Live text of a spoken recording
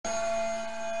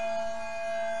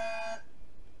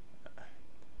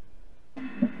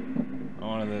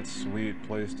that sweet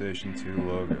PlayStation 2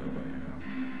 logo, but you know,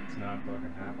 it's not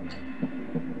fucking happening.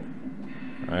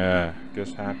 Yeah,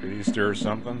 guess Happy Easter or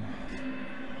something.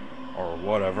 Or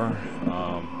whatever.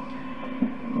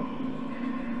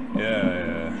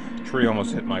 Yeah, tree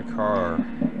almost hit my car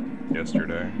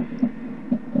yesterday.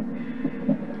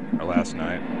 Or last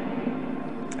night.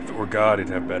 If it were God, he'd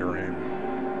have better aim.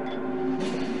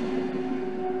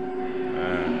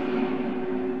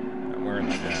 I'm wearing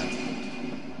the hat.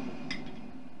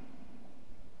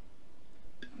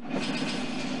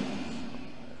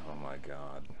 Oh my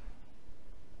god.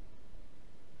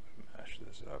 Mash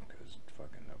this up because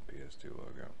fucking no PS2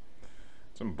 logo.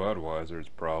 Some Budweiser's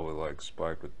probably like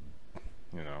spiked with,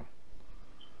 you know,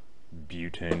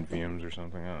 butane fumes or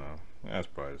something. I don't know. That's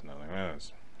probably just nothing.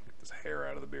 Let's get this hair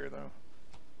out of the beer though.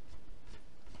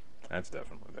 That's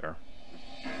definitely there.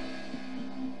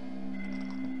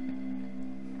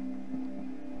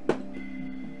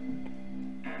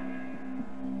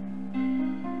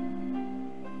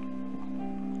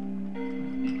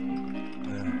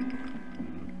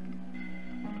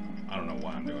 I don't know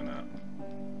why I'm doing that.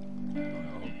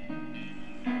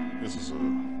 This is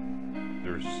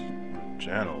there's a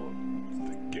channel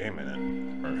with the game in it,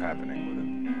 or happening with it.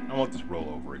 I want this roll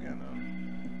over again though.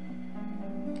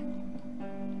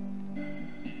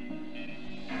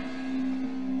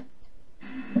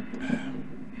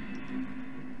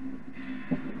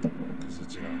 Because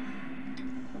it's, you know,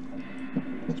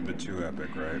 it's a bit too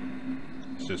epic, right?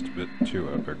 It's just a bit too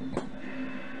epic.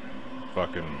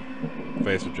 Fucking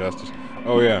face of justice.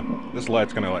 Oh yeah, this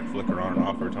light's gonna like flicker on and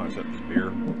off every time I set this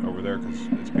beer over there because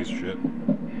it's a piece of shit.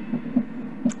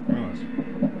 Anyways,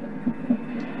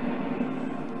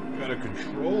 got a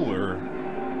controller.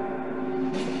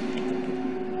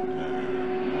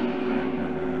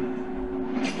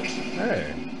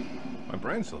 Hey, my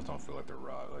brain cells don't feel like they're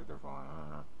raw, like they're fine. I don't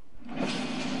know.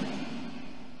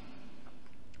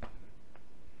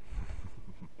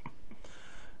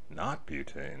 Not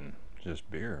butane. Just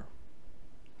beer.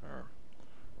 Or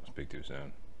I'll speak too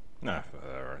soon. Nah,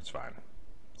 it's fine.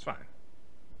 It's fine.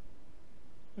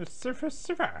 It's surface.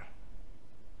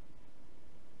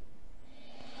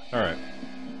 Alright.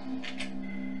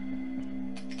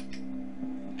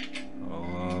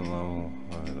 Oh,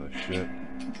 the shit.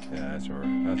 Yeah, this is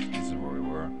where we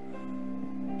were.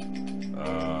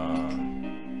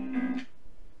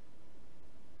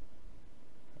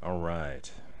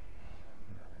 Alright.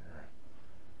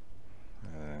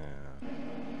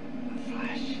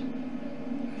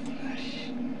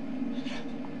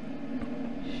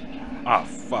 Ah,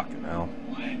 fucking hell.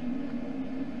 What?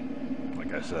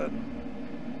 Like I said.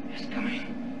 It's coming.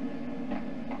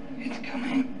 It's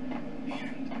coming.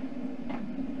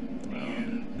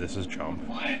 And this is chump.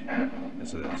 what?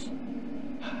 Yes, it is.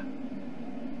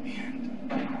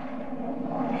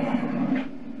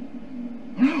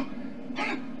 Oh no!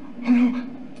 Oh no!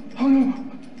 Oh no!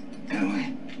 Get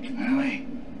away! Get away!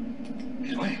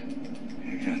 Get away!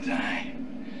 You're gonna die.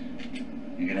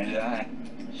 You're gonna die.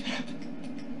 Shut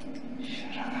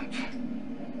up.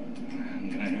 I'm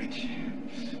gonna hurt you.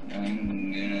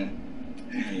 I'm gonna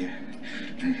hurt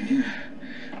you.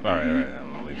 Alright,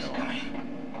 I'm gonna leave that one.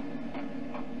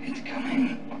 It's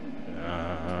coming.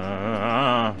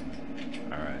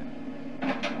 Alright.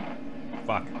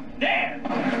 Fuck. There!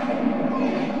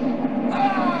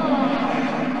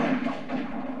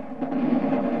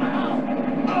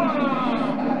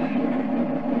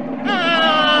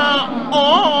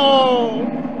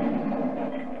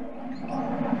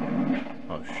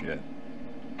 Oh shit.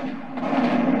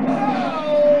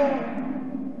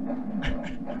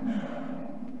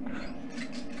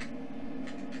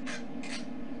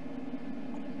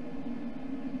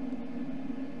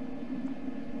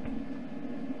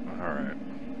 Alright.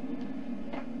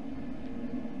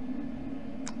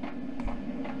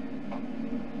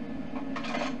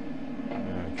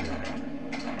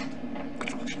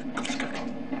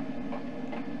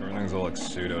 Everything's all like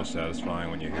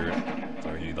pseudo-satisfying when you hear it.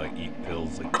 So you like eat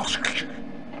pills like you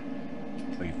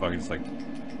fucking just like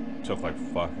took like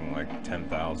fucking like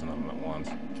 10,000 of them at once.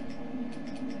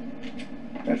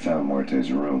 I found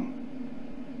Muerte's room.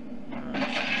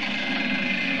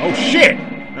 Oh shit!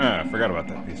 I forgot about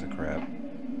that piece of crap.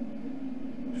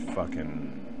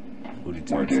 Fucking Looney Muerte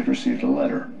Tunes. had received a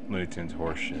letter. Looney Tunes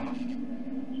horseshit.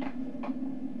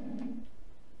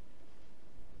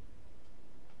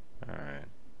 Alright.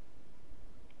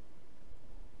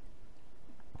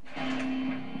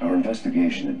 Our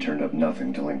investigation had turned up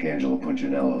nothing to link Angelo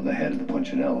Punchinello, the head of the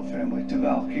Punchinello family, to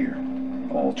Valkyr.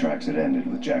 All tracks had ended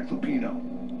with Jack Lupino.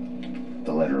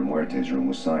 The letter in Muerte's room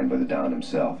was signed by the Don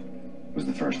himself. was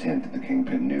the first hint that the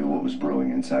Kingpin knew what was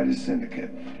brewing inside his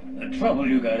syndicate. The trouble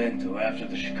you got into after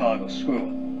the Chicago screw-up.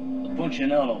 The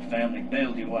Punchinello family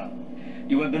bailed you out.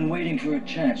 You have been waiting for a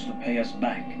chance to pay us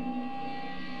back.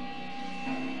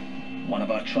 One of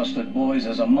our trusted boys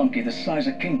has a monkey the size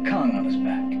of King Kong on his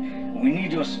back. We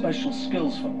need your special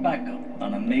skills for backup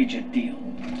on a major deal.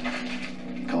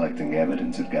 Collecting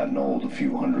evidence had gotten old a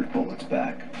few hundred bullets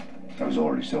back. I was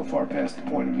already so far past the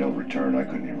point of no return I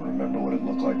couldn't even remember what it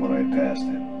looked like when I had passed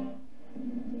it.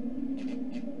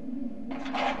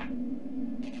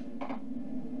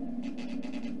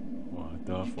 What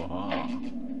the fuck?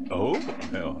 Oh,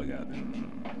 hell, I got it.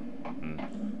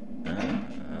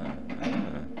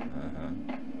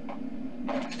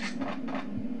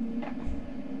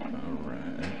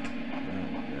 Alright.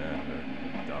 Yeah,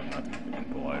 not to be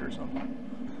impolite or something.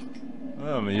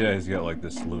 Yeah, he's got like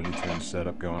this Looney Tunes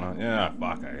setup going on. Yeah,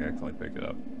 fuck, I actually picked it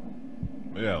up.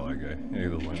 But yeah, like the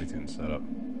Looney Tunes setup.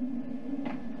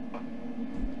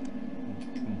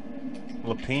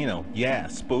 Lapino, yeah,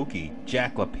 spooky.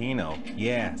 Jack Lapino,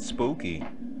 yeah, spooky.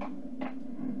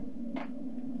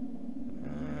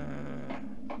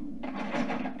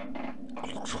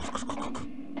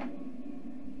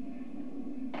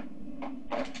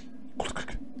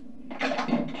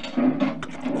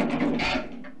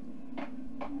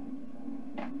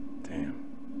 Damn.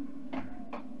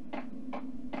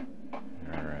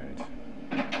 All right.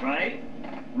 Right?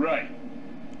 Right.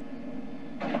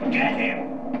 Get him!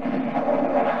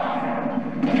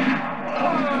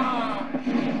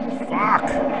 Fuck!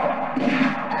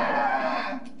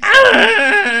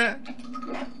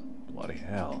 Bloody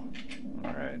hell.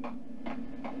 Alright.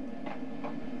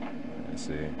 Let's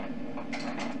see.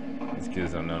 These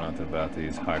kids don't know nothing about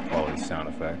these high quality sound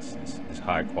effects. These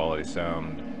high quality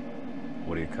sound,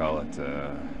 what do you call it?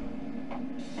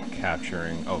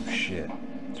 Capturing. Oh shit.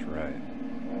 That's right.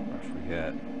 I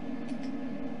forget.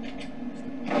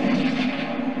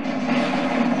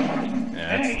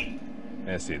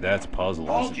 Yeah, see, that's puzzle.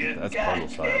 That's puzzle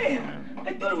side.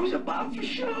 I thought it was a bomb for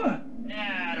sure.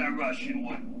 Nah, the Russian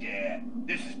wouldn't dare.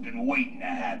 This has been waiting to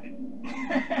happen.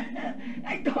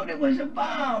 I thought it was a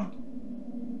bomb.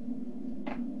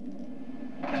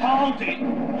 Hold it!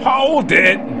 Hold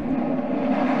it!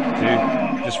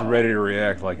 Dude, just ready to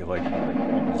react like it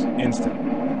was instant.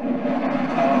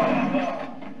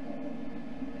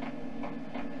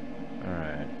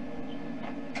 Alright.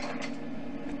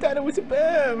 I thought it was a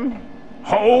bomb.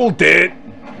 Hold it!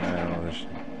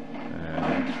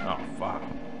 Oh, fuck.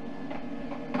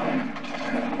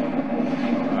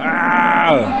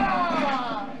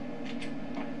 Ah!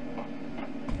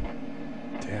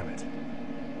 Damn it.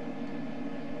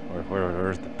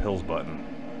 Where's the pills button?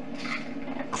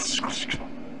 That's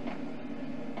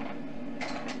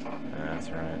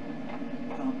right.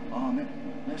 Oh, man.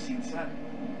 Mercy inside.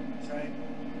 Sorry.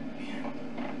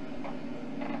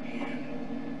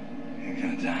 You're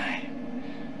gonna die.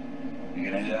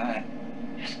 You're gonna die.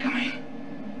 It's coming.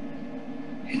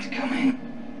 It's coming.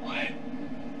 What?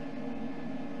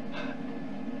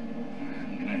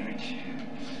 I'm gonna hurt you.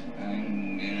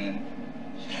 I'm gonna...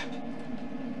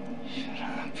 Shut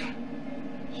up.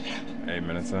 8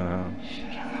 minutes in, huh?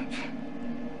 Shut up.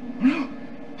 No.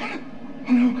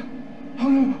 Oh no. Oh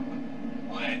no.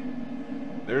 What?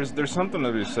 There's something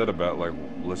to be said about like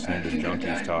listening to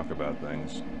junkies talk about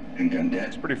things. Think I'm dead?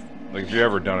 It's pretty, like if you've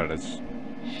ever done it, it's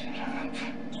Shut up.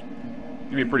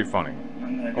 it'd be pretty funny,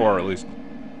 I'm gonna or die. at least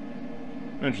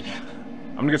interesting.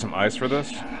 I'm gonna get some ice for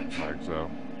this, like so.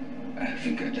 I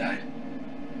think I died.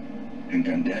 Think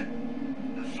I'm dead.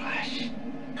 The Flash.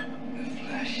 The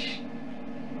Flash.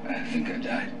 I think I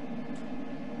died.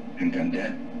 Think I'm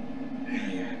dead.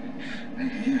 Here.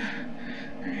 Here.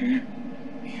 Here.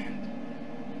 The end.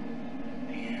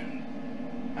 The end.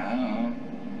 I know.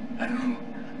 I know.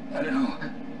 I know.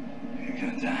 You're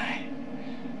gonna die.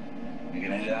 You're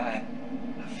gonna die.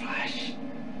 The Flash.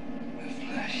 The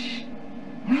Flash.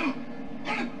 Oh no!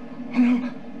 Oh no! Oh no!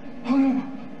 Oh no!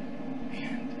 The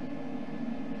end.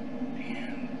 The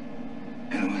end.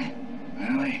 Get away. Get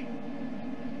away.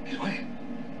 Get away.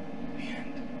 The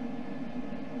end.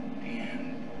 The end.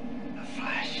 The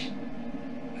Flash.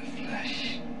 The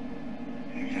Flash.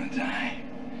 You're gonna die.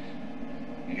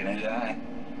 You're gonna die.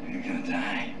 You're gonna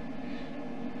die.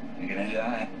 You're gonna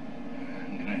die.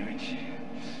 I'm gonna hurt you.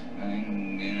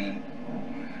 I'm gonna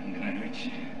hurt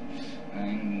you.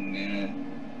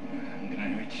 I'm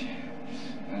gonna hurt you.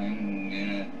 I'm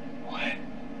gonna... What?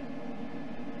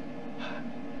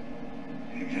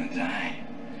 You're gonna die.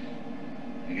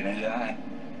 You're gonna die.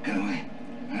 Get away.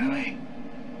 Get away.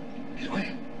 Get away.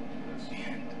 The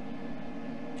end.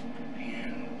 The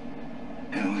end.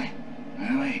 Get away.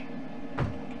 Get away.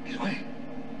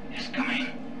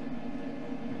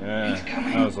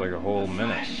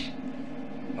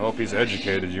 he's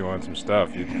educated you on some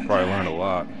stuff, you can probably learn a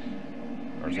lot.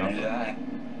 Or You're gonna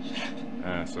something.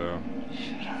 die. So,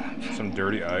 some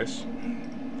dirty ice.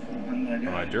 I'm gonna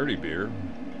For my die. dirty beer.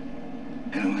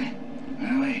 Get away.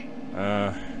 Get away.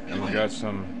 And we got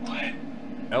some What?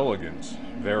 elegant,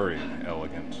 very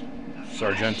elegant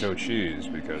Sargento cheese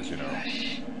because, you know,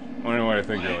 anyway, I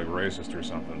think you're like racist or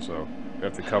something, so we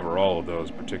have to cover all of those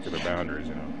particular boundaries,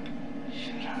 you know.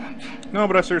 Shut up. No,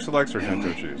 but I seriously like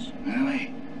Sargento cheese. Get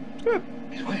away. It's good.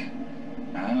 Get away.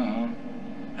 I don't know.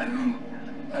 I don't know.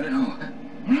 I don't know.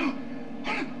 Oh no.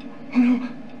 Oh no.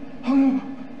 Oh no.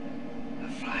 The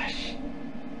flesh.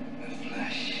 The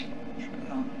flesh.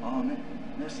 Oh man.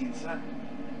 Mercy inside.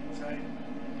 Inside.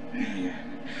 Here.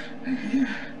 Here.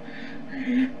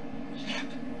 Here.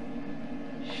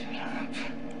 Shut up.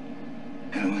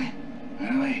 Get away.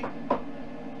 Get away.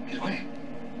 Get away.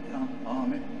 Oh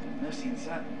man. Mercy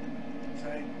inside.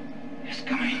 Inside. It's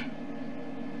coming.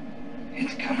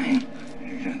 It's coming.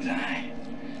 You're gonna die.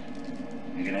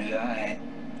 You're gonna die.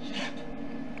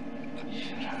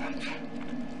 Shut up.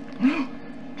 Oh no.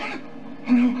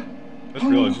 Oh no. Just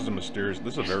realized this is a mysterious,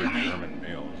 this is a very German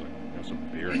meal. It's like, you know, some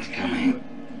beer and It's cheese. coming.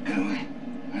 Get away.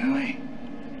 Get away.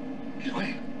 Get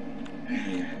away.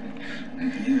 Here.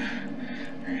 Here.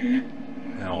 Here.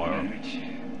 Hello. I'm gonna...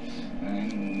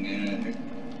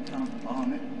 Oh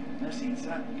man. Mercy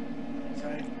inside.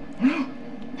 Inside. Oh no.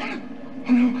 Oh no.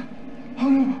 Oh no. Oh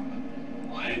no.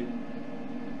 What?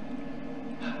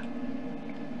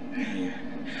 Here.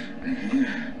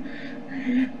 Here.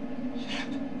 Here.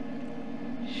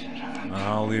 Shut up.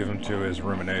 I'll leave him to his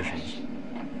ruminations.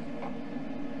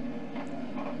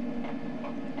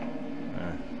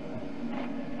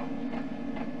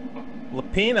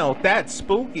 Lapino, that's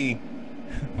spooky.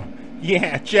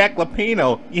 Yeah, Jack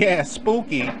Lapino. Yeah,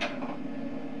 spooky.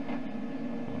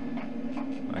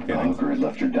 The hooker had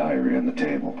left her diary on the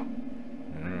table.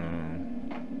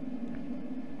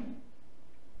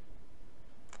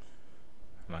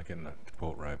 I'm not getting that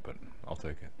quote right, but I'll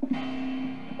take it.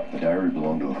 The diary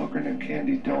belonged to a hooker named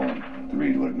Candy Dawn. The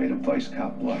read would have made a vice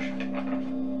cop blush.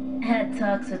 Had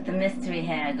talks with the mystery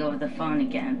hag over the phone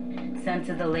again. Sent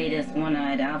her the latest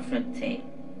one-eyed Alfred tape.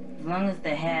 As long as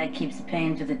the hag keeps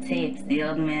paying for the tapes, the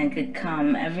old man could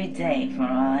come every day for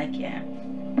all I care.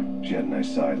 She had a nice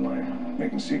sideline,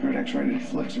 making secret X-rated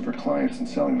flicks of her clients and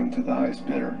selling them to the highest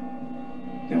bidder.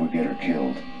 They would get her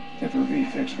killed if her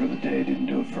V-fix for the day didn't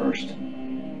do it first.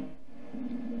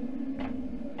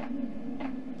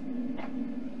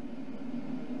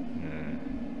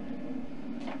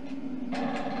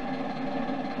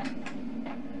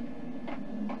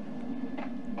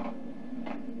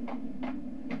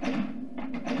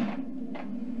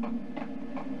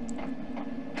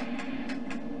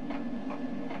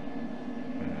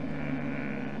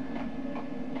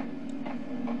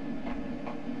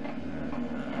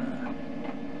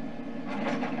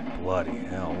 Bloody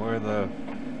hell, where the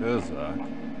Fizzuck?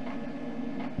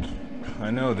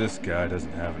 I know this guy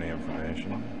doesn't have any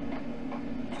information.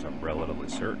 So I'm relatively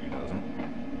certain he doesn't.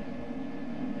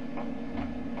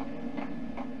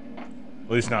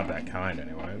 At least not that kind,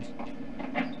 anyways.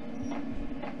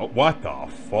 Oh, what the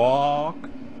fuck?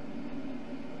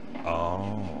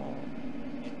 Oh.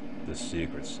 The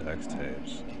secret sex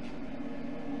tapes.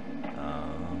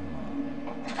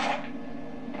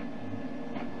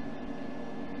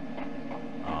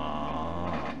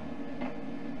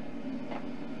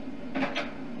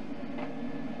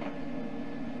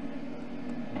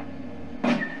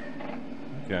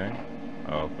 Okay.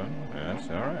 Open. Yes,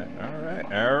 alright, alright,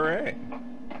 alright.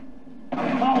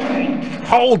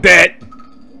 Hold it!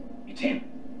 It's him.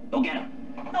 Go get him.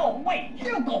 No, wait.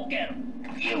 You go get him.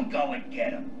 You go and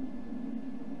get him.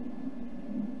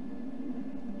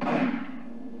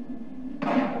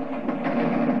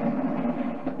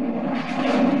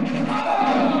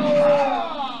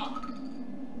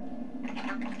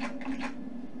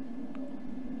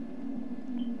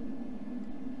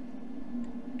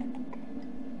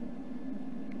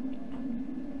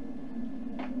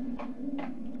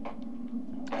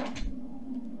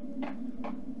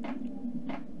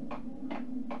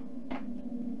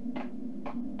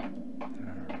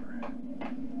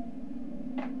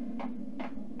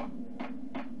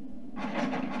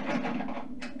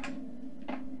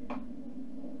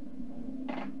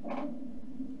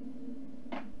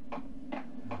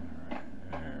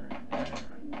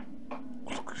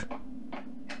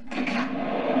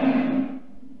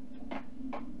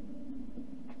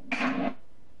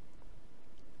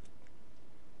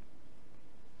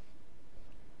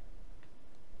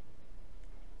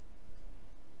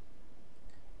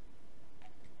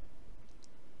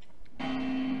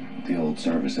 old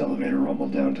service elevator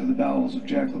rumbled down to the bowels of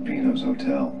Jack Lupino's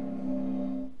hotel.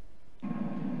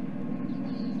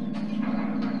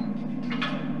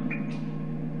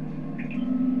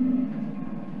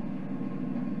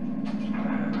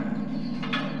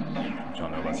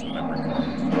 Don't know about some memory cards.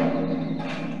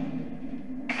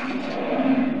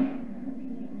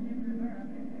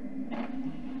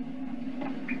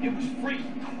 It was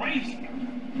freaking crazy.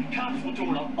 The cops were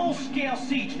doing a full-scale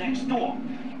siege next door.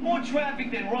 More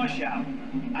traffic than rush hour.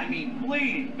 I mean,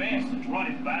 bleeding bastards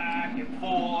running back and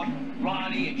forth,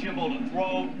 Ronnie and Jimbo the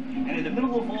throat. And in the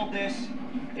middle of all this,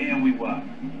 there we were.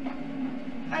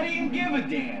 I didn't give a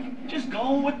damn. Just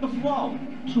going with the flow.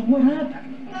 So what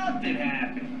happened? Nothing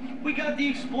happened. We got the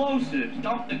explosives,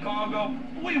 dumped the cargo,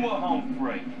 we were home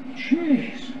free.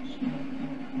 Jesus.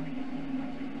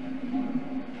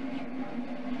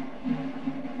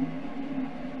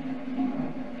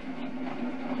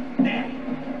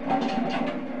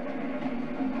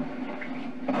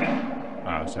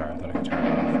 Oh, sorry, I thought I could turn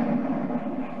it off.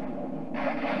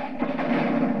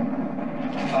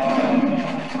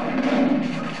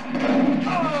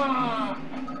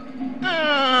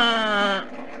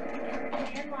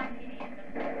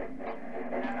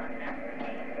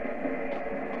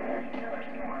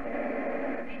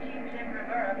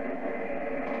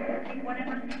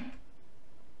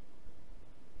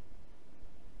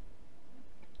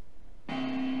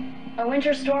 A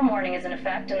winter storm warning is in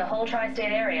effect in the whole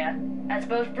tri-state area, as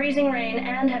both freezing rain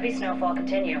and heavy snowfall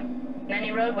continue.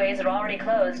 Many roadways are already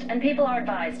closed, and people are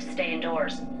advised to stay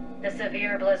indoors. The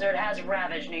severe blizzard has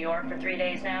ravaged New York for 3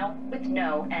 days now, with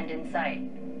no end in sight.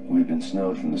 We've been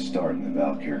snowed from the start in the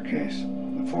Valkyr case.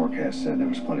 The forecast said there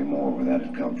was plenty more where that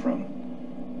had come from.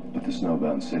 But the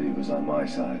snowbound city was on my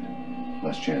side.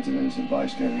 Less chance of innocent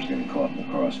bystanders getting caught in the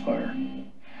crossfire.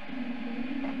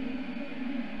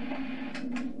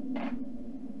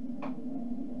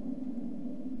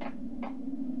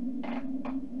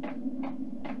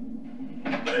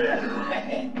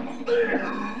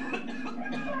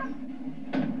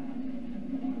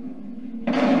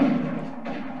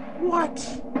 What?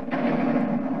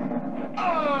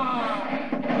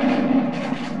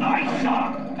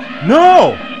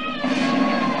 No!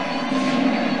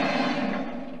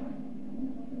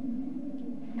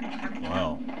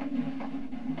 Wow.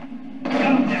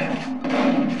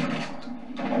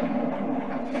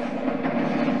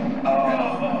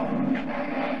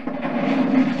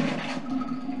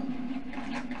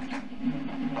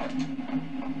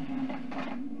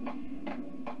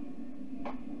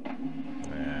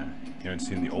 Yeah, you haven't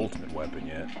seen the ultimate weapon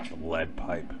yet, the lead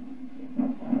pipe.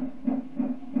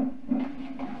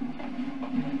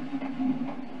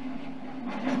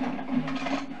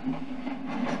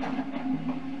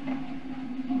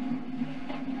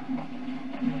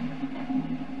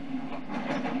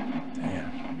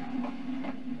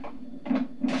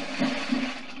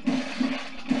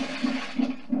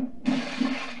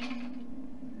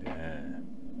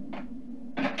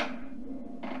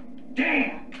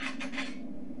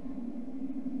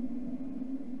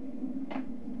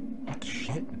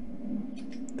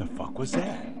 Was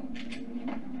that?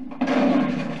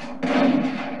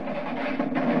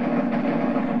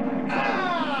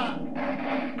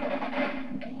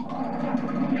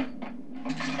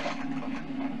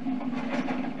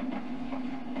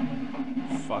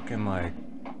 Fucking like,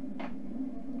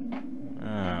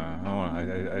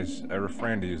 I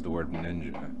refrain to use the word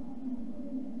ninja.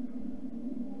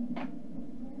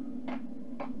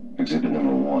 Exhibit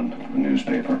number 1, a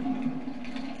newspaper.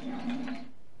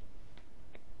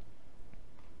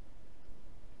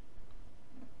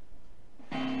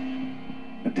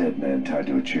 Dead man tied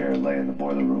to a chair lay in the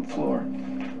boiler room floor.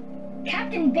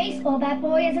 Captain Baseball Bat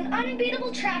Boy has an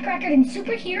unbeatable track record in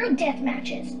superhero death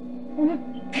matches.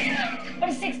 But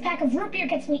a 6-pack of root beer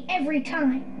gets me every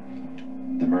time.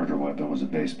 The murder weapon was a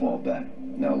baseball bat,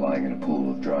 now lying in a pool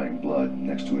of drying blood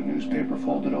next to a newspaper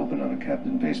folded open on a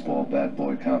Captain Baseball Bat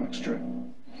Boy comic strip.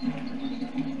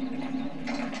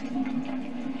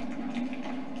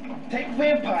 Take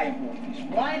vampire movies.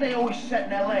 Why are they always set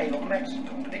in L.A. or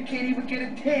Mexico? They can't even get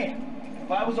a tan.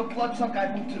 If I was a bloodsucker,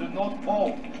 I'd move to the North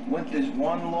Pole. Winter's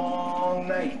one long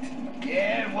night.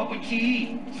 Yeah, what would you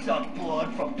eat? Suck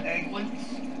blood from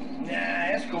penguins? Nah,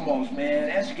 Eskimos, man,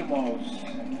 Eskimos.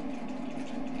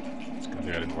 It's good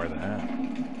thing I didn't wear the hat.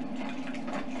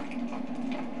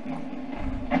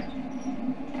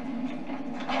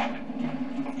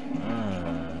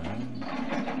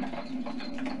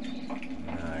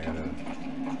 I gotta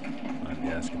find the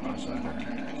Eskimo cider.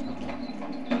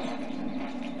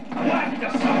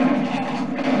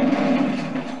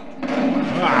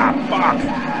 Ah, fuck!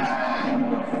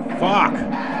 Fuck!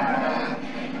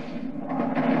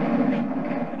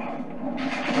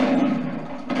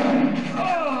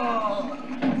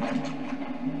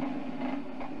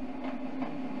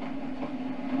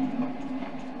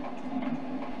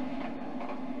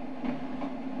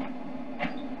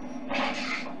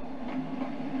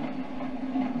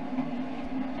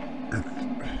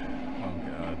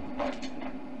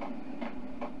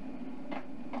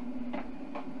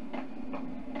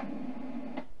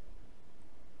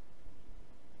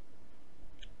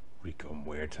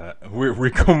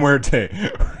 Rico Muerte.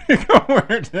 Rico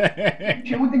Muerte.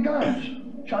 Chill with the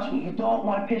guns. Trust me, you don't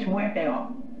want to piss Muerte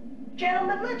off.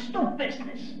 Gentlemen, let's do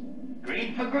business.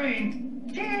 Green for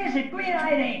green. Cheers at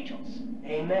green-eyed angels.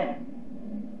 Amen.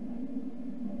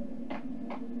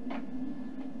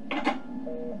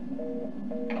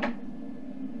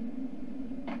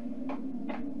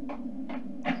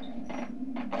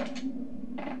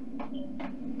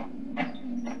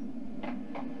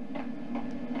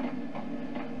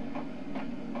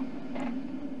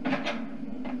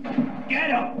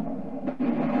 Get him!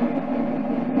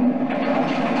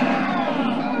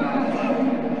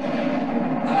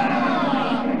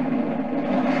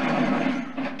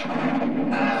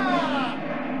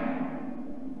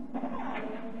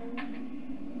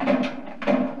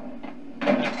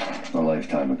 A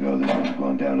lifetime ago, this would have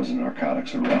gone down as a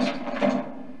narcotics arrest.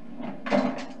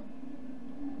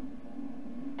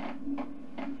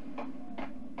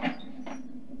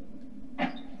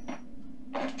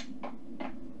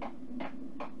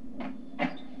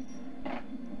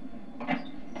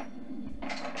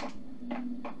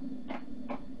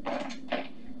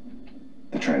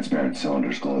 The transparent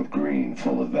cylinders glowed green,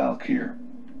 full of Valkyr.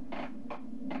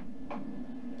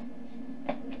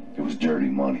 It was dirty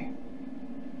money.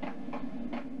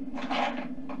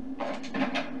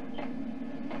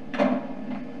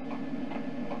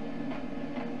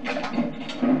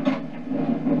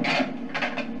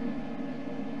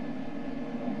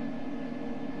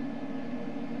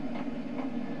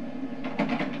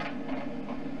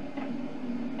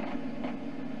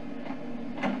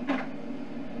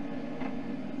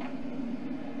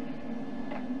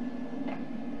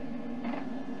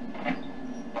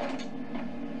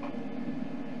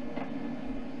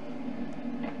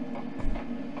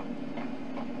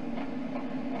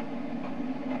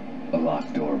 A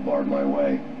locked door barred my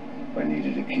way. I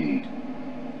needed a key.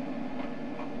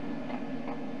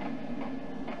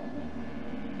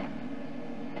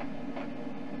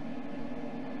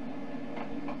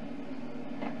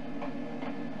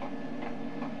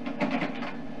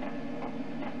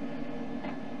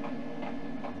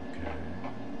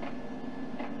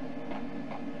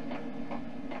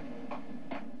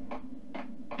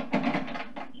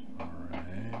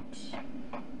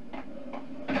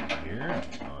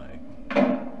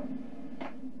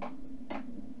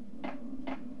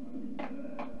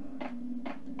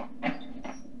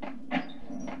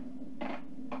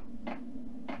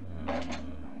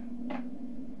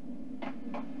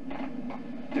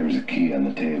 There was a key on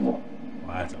the table.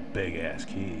 Wow, that's a big ass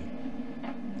key.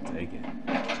 Take it.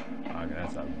 Okay,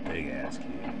 that's a big ass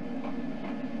key.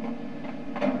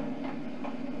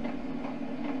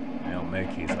 They don't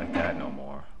make keys like that no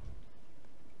more.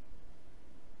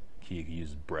 Key you can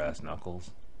use brass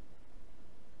knuckles.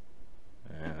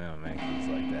 Yeah, they don't make keys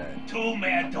like that. Two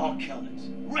mad dog killers,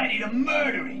 ready to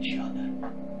murder each other.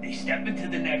 They step into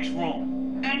the next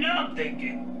room, and I'm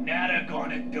thinking, now they're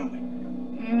gonna do it.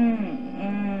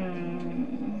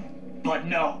 But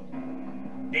no,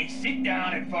 they sit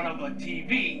down in front of a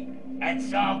TV and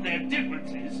solve their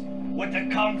differences with a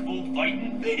kung fu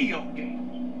fighting video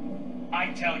game.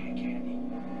 I tell you, Candy,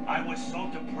 I was so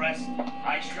depressed,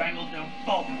 I strangled them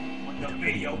both with the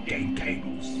video game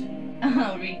cables.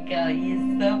 Oh, Rico,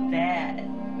 you're so bad.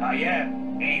 I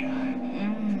am, ain't I?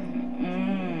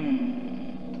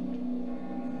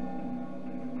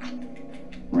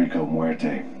 Rico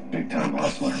Muerte, big-time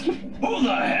hustler. Who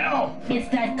the hell? It's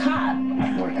that cop.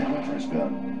 Muerte went for his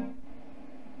gun.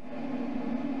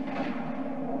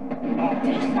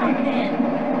 Do something.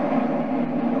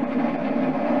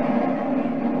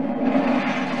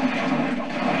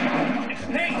 It's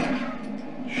Payne!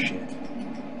 Shit.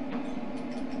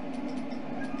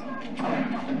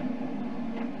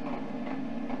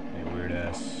 Hey, weird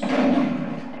ass.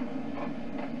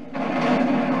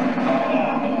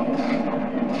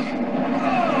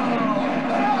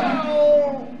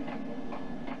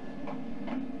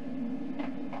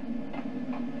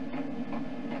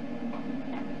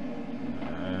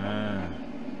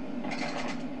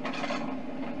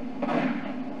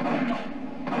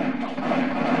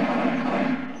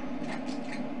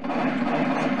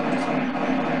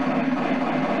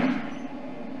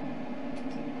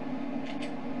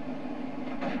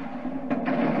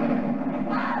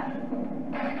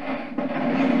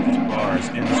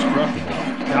 Indestructible.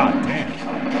 God damn.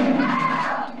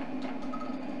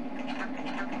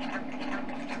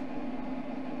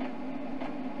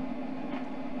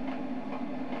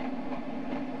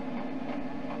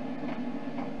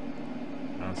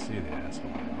 I don't see the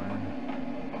asshole anymore.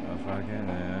 Oh, fucking.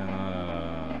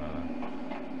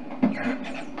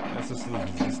 This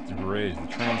is the rage. The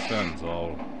transcends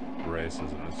all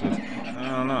racism. It's just, I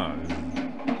don't know.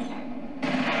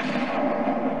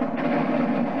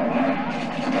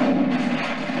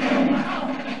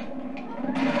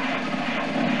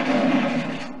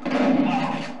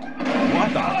 What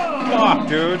the fuck,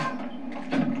 dude?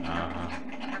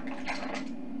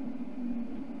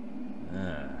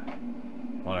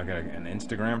 Well, I got an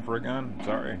Instagram for a gun?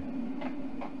 Sorry.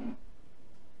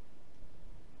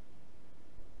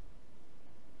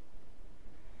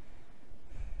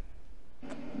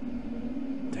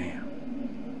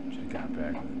 Damn. Should've got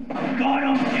back with it. Gun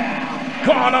him down!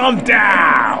 Gun him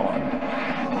down!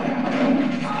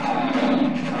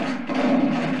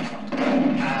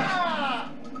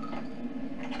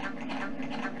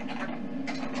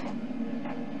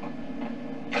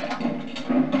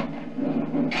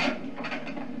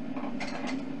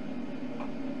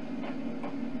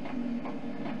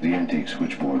 The intake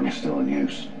switchboard was still in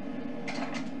use.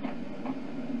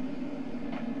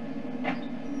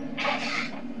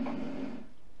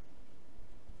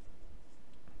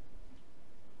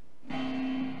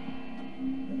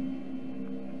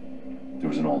 There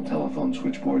was an old telephone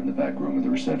switchboard in the back room of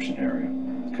the reception area,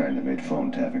 the kind that made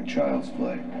phone tapping child's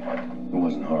play. It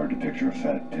wasn't hard to picture a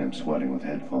fat pimp sweating with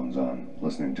headphones on,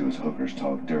 listening to his hookers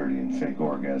talk dirty and fake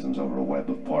orgasms over a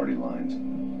web of party lines,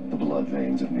 the blood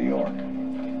veins of New York.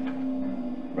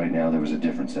 Right now, there was a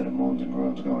different set of moans and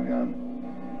groans going on.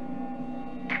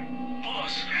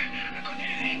 Boss, good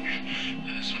evening.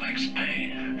 This is Max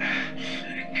Payne.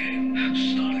 Gang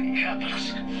starting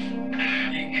capitalist.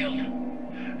 He killed him.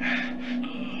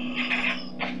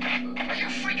 Are you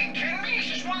freaking kidding me?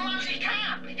 He's just one lousy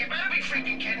cop. You better be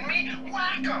freaking kidding me.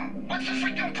 Whack him. What's the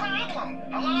freaking problem?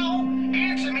 Hello?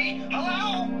 Answer me.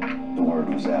 Hello? The word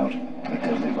was out. A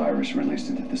deadly virus released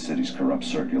into the city's corrupt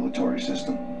circulatory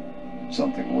system.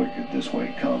 Something wicked this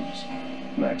way comes.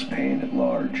 Max Payne at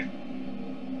large.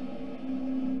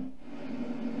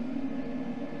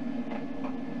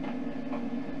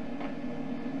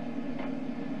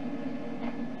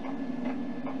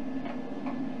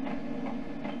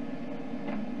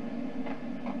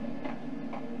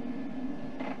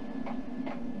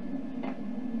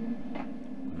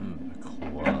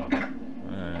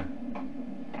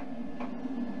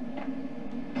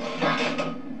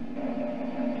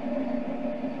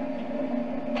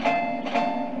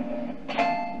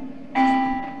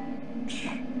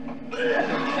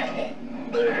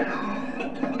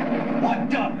 What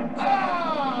the?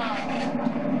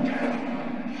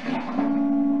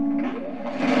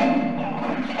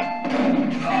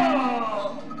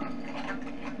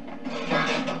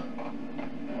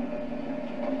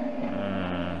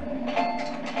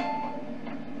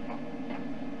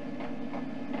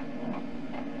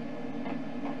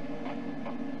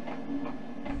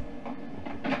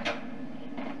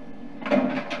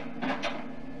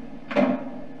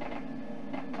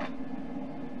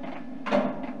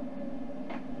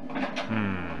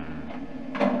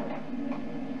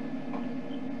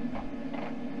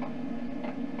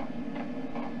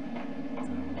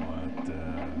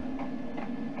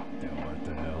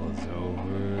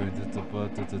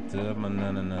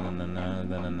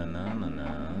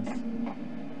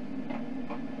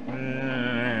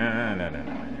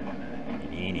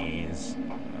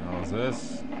 How's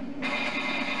this?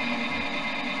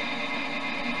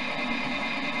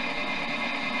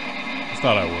 Just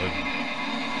thought I would.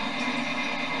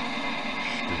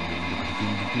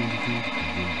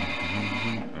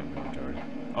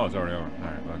 Oh, it's already over.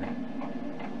 Alright, fuck it.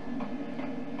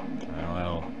 Well,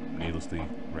 I'll needlessly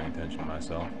bring attention to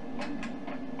myself.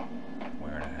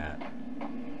 Wearing a hat.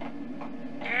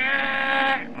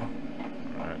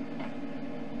 Alright.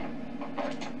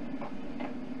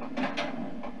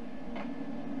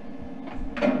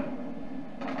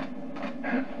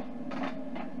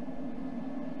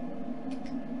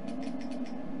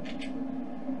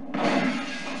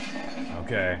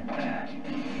 Okay.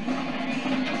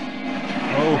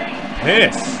 Oh,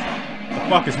 piss! What the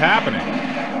fuck is happening?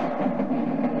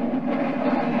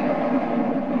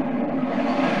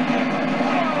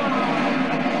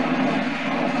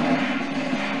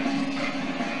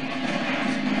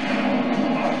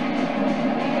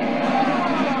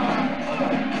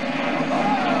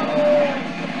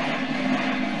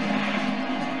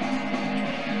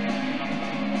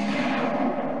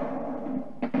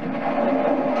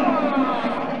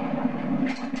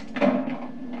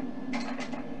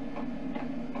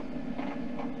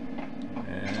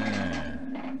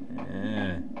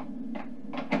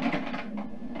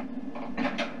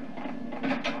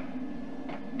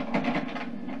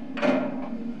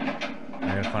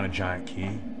 Find a giant key.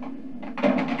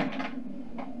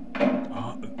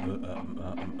 Oh,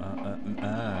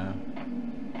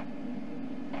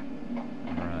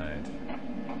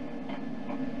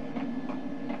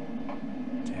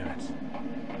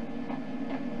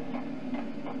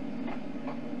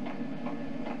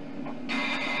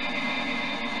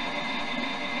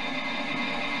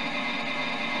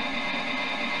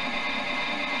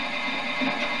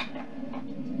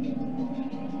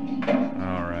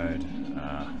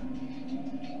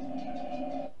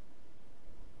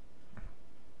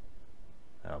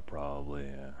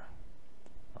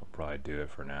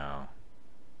 for now.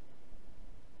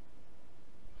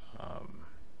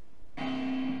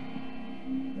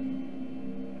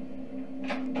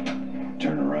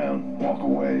 Turn around, walk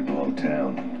away, blow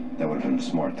town. That would have been the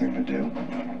smart thing to do.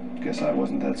 Guess I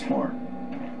wasn't that smart.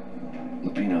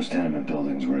 Lupino's tenement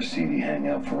buildings were a seedy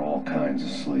hangout for all kinds of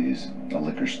sleaze. A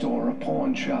liquor store, a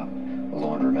pawn shop, a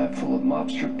laundromat full of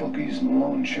mobster bookies and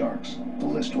loan sharks. The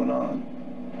list went on.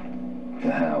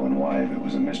 The how and why of it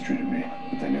was a mystery to me,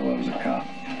 but they knew I was a cop.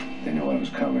 They knew I was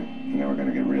coming, and they were going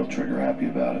to get real trigger happy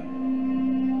about it.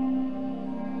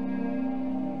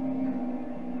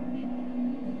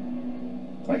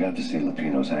 I got to see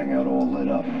Lupino's hangout all lit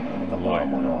up. A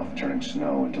bomb went off, turning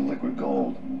snow into liquid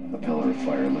gold. A pillar of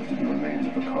fire lifted the remains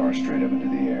of a car straight up into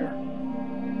the air.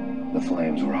 The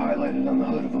flames were highlighted on the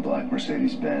hood of a black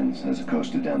Mercedes-Benz as it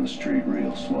coasted down the street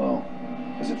real slow,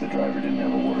 as if the driver didn't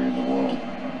have a worry in the world.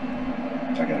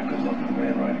 I got a good look at the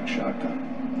man riding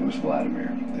shotgun. It was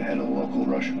Vladimir, the head of the local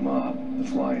Russian mob, the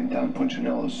fly in Don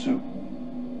Punchinello's soup.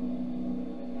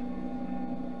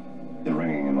 The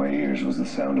ringing in my ears was the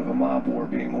sound of a mob war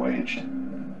being waged.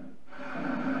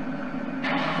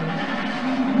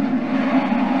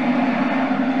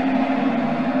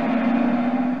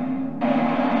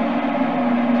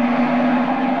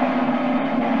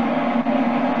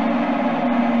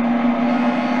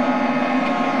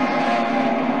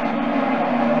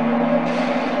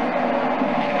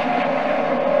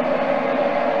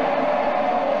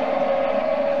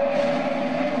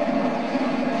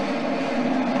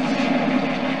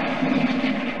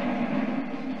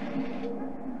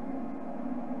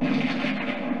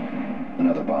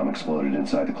 Another bomb exploded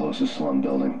inside the closest slum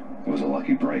building. It was a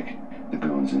lucky break. The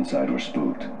goons inside were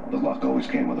spooked, but luck always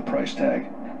came with a price tag.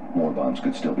 More bombs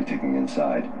could still be ticking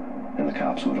inside, and the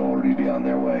cops would already be on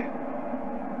their way.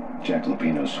 Jack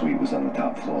Lupino's suite was on the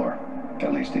top floor.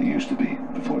 At least it used to be,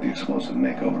 before the explosive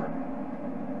makeover.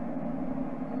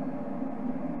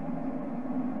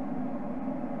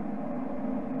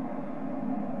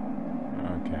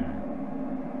 Okay.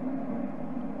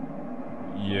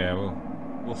 Yeah,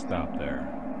 we'll stop there.